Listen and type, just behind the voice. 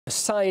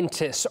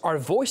Scientists are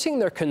voicing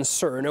their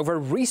concern over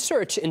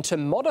research into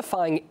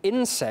modifying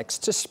insects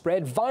to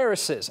spread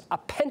viruses, a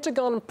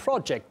Pentagon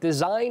project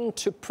designed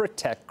to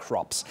protect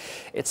crops.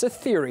 It's a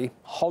theory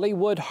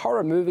Hollywood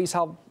horror movies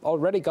have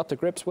already got to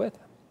grips with.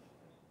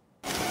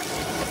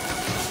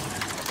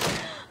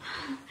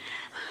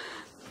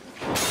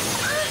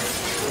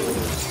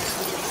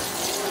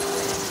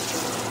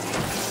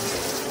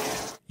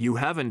 You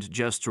haven't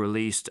just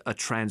released a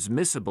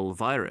transmissible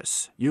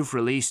virus, you've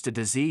released a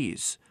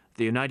disease.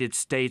 The United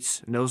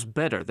States knows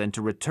better than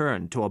to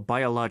return to a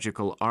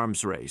biological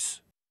arms race.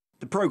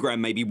 The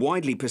program may be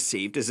widely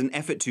perceived as an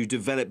effort to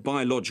develop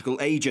biological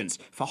agents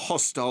for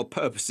hostile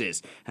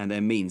purposes and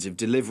their means of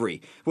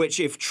delivery, which,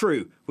 if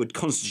true, would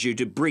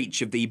constitute a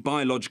breach of the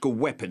Biological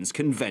Weapons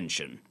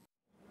Convention.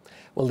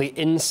 Well, the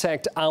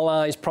Insect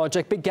Allies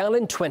project began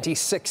in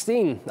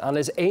 2016 and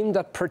is aimed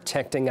at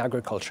protecting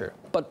agriculture,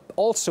 but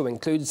also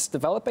includes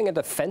developing a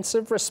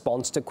defensive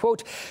response to,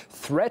 quote,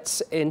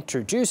 threats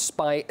introduced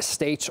by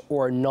state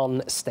or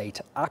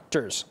non-state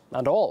actors,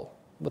 and all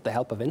with the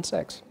help of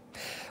insects.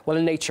 Well,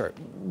 in nature,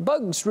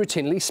 bugs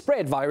routinely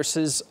spread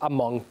viruses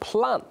among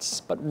plants,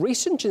 but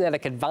recent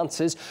genetic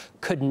advances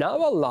could now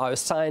allow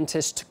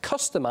scientists to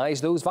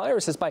customize those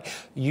viruses by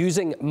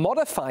using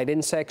modified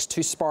insects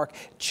to spark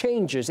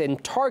changes in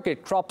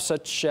target crops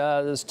such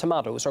as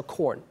tomatoes or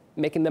corn,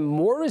 making them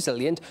more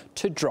resilient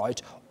to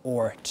drought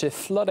or to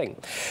flooding.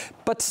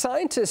 But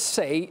scientists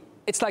say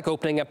it's like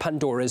opening a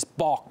Pandora's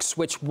box,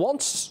 which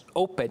once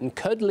open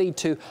could lead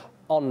to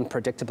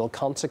unpredictable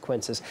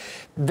consequences.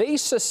 They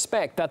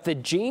suspect that the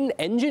gene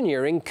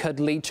engineering could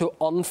lead to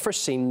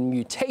unforeseen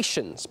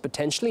mutations,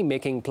 potentially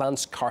making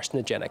plants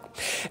carcinogenic.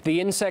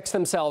 The insects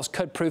themselves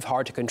could prove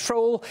hard to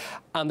control,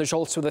 and there's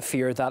also the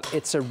fear that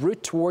it's a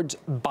route towards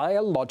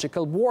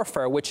biological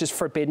warfare, which is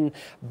forbidden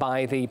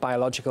by the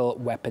Biological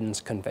Weapons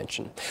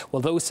Convention.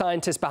 Well, those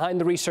scientists behind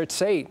the research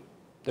say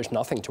there's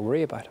nothing to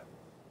worry about.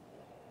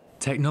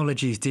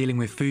 Technologies dealing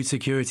with food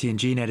security and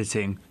gene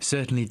editing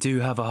certainly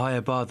do have a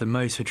higher bar than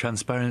most for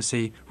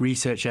transparency,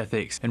 research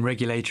ethics and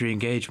regulatory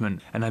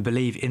engagement, and I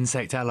believe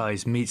Insect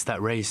Allies meets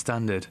that raised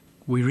standard.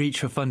 We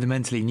reach for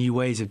fundamentally new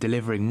ways of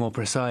delivering more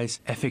precise,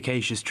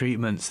 efficacious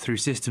treatments through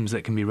systems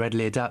that can be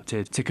readily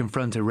adapted to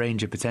confront a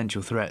range of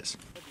potential threats.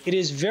 It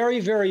is very,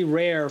 very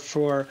rare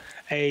for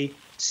a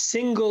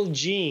single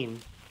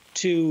gene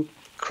to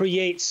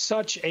create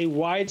such a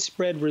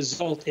widespread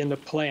result in the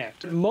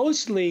plant.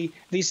 Mostly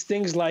these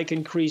things like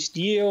increased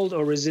yield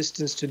or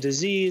resistance to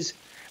disease,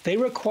 they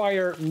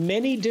require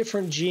many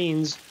different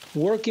genes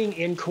working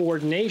in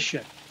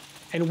coordination.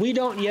 And we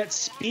don't yet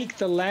speak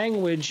the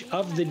language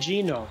of the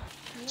genome.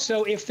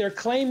 So if they're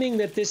claiming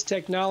that this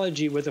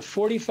technology with a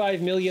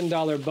 $45 million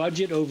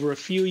budget over a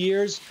few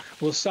years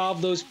will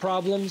solve those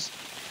problems,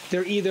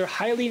 they're either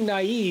highly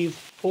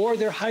naive or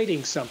they're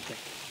hiding something.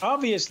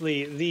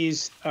 Obviously,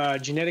 these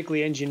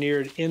genetically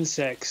engineered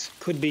insects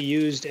could be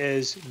used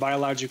as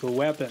biological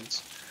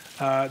weapons.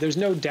 There's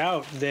no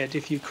doubt that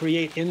if you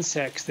create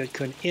insects that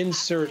can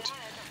insert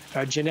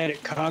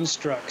genetic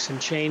constructs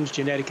and change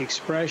genetic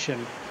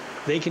expression,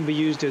 they can be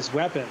used as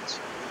weapons.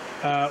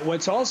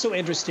 What's also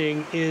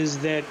interesting is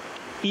that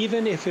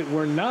even if it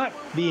were not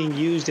being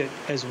used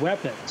as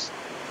weapons,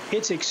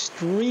 it's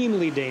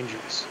extremely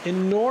dangerous,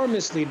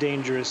 enormously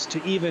dangerous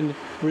to even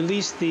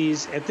release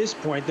these. At this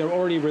point, they're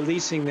already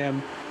releasing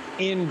them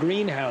in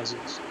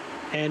greenhouses.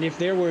 And if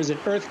there was an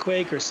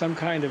earthquake or some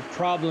kind of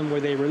problem where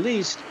they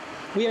released,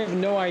 we have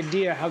no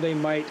idea how they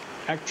might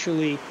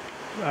actually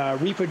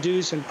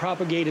reproduce and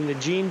propagate in the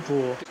gene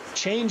pool,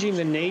 changing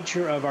the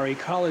nature of our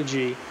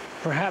ecology,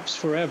 perhaps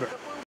forever.